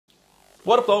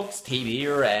What up folks, Tb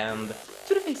here, and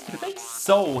to the face.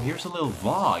 So, here's a little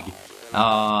vlog.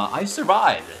 I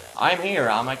survived. I'm here,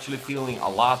 I'm actually feeling a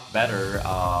lot better,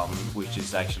 which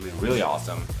is actually really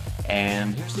awesome.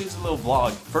 And here's this little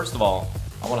vlog. First of all,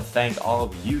 I want to thank all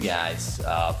of you guys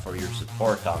for your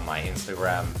support on my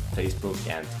Instagram, Facebook,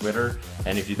 and Twitter.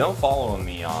 And if you don't follow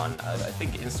me on, I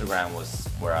think Instagram was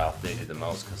where I updated the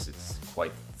most because it's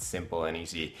quite simple and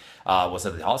easy. Was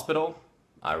at the hospital.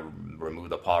 I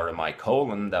removed a part of my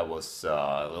colon that was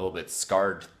a little bit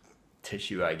scarred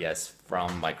tissue, I guess,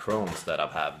 from my Crohn's that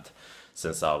I've had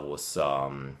since I was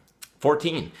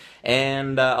 14.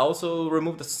 And I also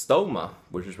removed a stoma,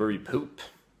 which is where you poop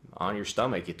on your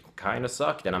stomach. It kind of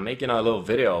sucked, and I'm making a little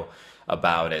video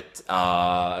about it.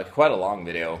 Quite a long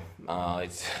video. I'm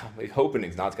hoping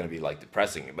it's not going to be like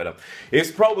depressing, but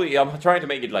it's probably, I'm trying to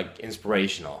make it like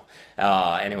inspirational.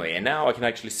 Anyway, and now I can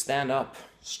actually stand up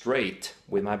straight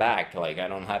with my back, like I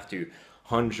don't have to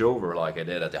hunch over like I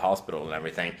did at the hospital and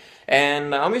everything.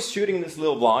 And I'm just shooting this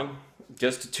little vlog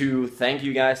just to thank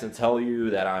you guys and tell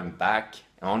you that I'm back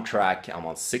on track. I'm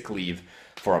on sick leave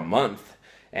for a month,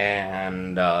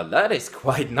 and that is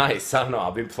quite nice. I don't know,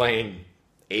 I've been playing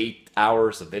 8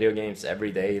 hours of video games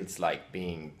every day. It's like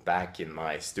being back in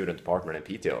my student apartment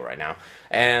in PTO right now.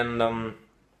 And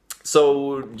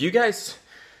so you guys,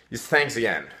 just thanks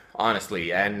again,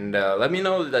 honestly, and let me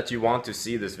know that you want to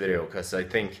see this video, because I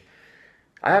think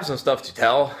I have some stuff to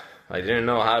tell. I didn't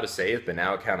know how to say it, but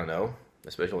now I kind of know,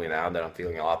 especially now that I'm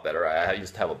feeling a lot better. I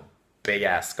just have a big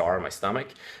ass scar on my stomach,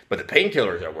 but the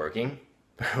painkillers are working,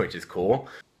 which is cool.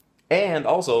 And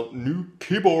also, new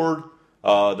keyboard.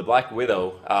 The Black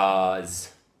Widow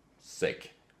is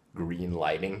sick. Green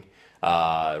lighting.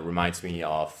 Reminds me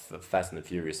of Fast and the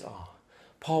Furious. Oh,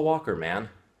 Paul Walker, man.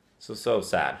 So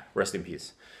sad. Rest in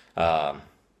peace. God,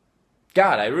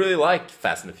 I really like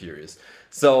Fast and the Furious.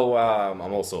 So, I'm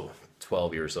also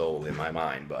 12 years old in my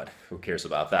mind, but who cares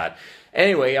about that?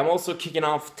 Anyway, I'm also kicking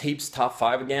off Tape's Top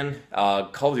 5 again.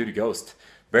 Call of Duty Ghost.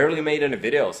 Barely made any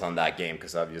videos on that game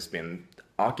because I've just been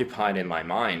occupied in my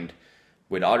mind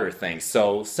with other things.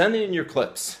 So, send in your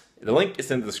clips. The link is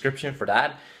in the description for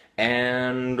that.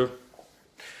 And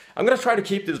I'm gonna try to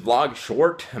keep this vlog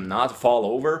short and not fall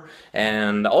over,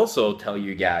 and also tell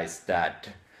you guys that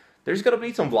there's gonna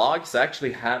be some vlogs that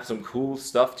actually have some cool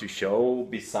stuff to show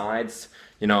besides,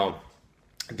 you know,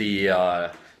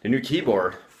 the new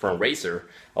keyboard from Razer.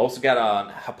 I also got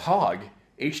a POG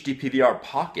HD PVR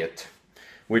Pocket,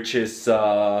 which is,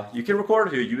 you can record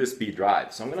to a USB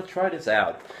drive. So I'm gonna try this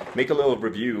out, make a little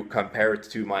review compared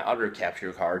to my other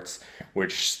capture cards,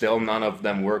 which still none of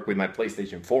them work with my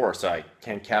PlayStation 4, so I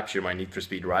can't capture my Need for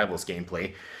Speed Rivals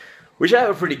gameplay, which I have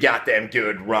a pretty goddamn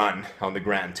good run on the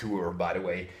Grand Tour, by the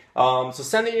way. So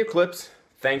send in your clips.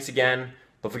 Thanks again.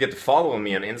 Don't forget to follow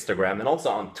me on Instagram and also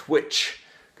on Twitch,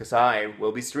 because I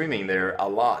will be streaming there a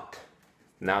lot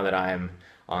now that I'm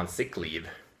on sick leave.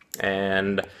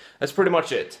 And that's pretty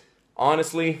much it.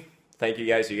 Honestly, thank you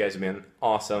guys. You guys have been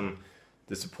awesome.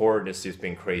 The support has just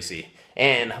been crazy.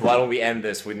 And why don't we end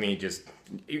this with me just...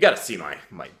 You gotta see my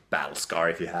battle scar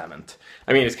if you haven't.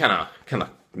 I mean, it's kind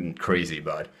of crazy,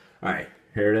 but... Alright,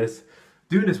 here it is.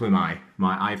 Doing this with my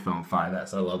iPhone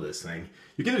 5S. I love this thing.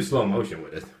 You can do slow motion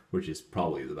with it, which is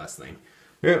probably the best thing.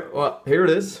 Here, well, here it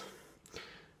is.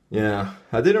 Yeah,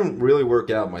 I didn't really work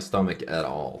out my stomach at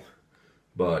all.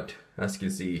 But, as you can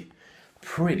see,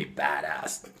 pretty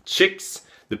badass. Chicks,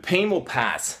 the pain will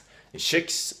pass. And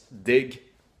chicks dig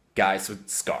guys with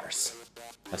scars.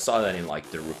 I saw that in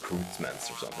like the recruitments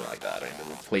or something like that, or in the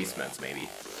replacements maybe.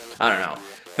 I don't know.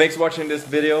 Thanks for watching this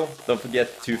video. Don't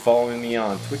forget to follow me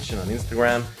on Twitch and on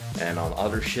Instagram and on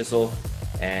other shizzle.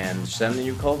 And send me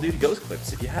your Call of Duty Ghost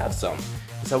clips if you have some,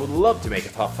 because I would love to make a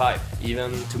top 5,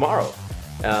 even tomorrow.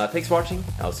 Thanks for watching.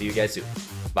 I'll see you guys soon.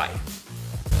 Bye.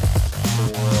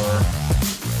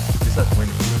 This has ring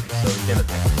theory, so you can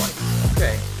attack twice.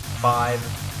 Okay. 5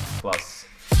 plus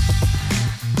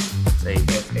 8.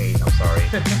 That's 8, I'm sorry.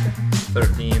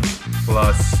 13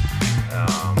 plus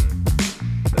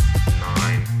that's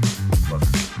 9 plus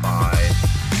 5.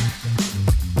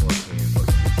 14 plus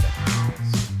 8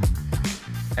 pounds.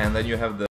 And then you have the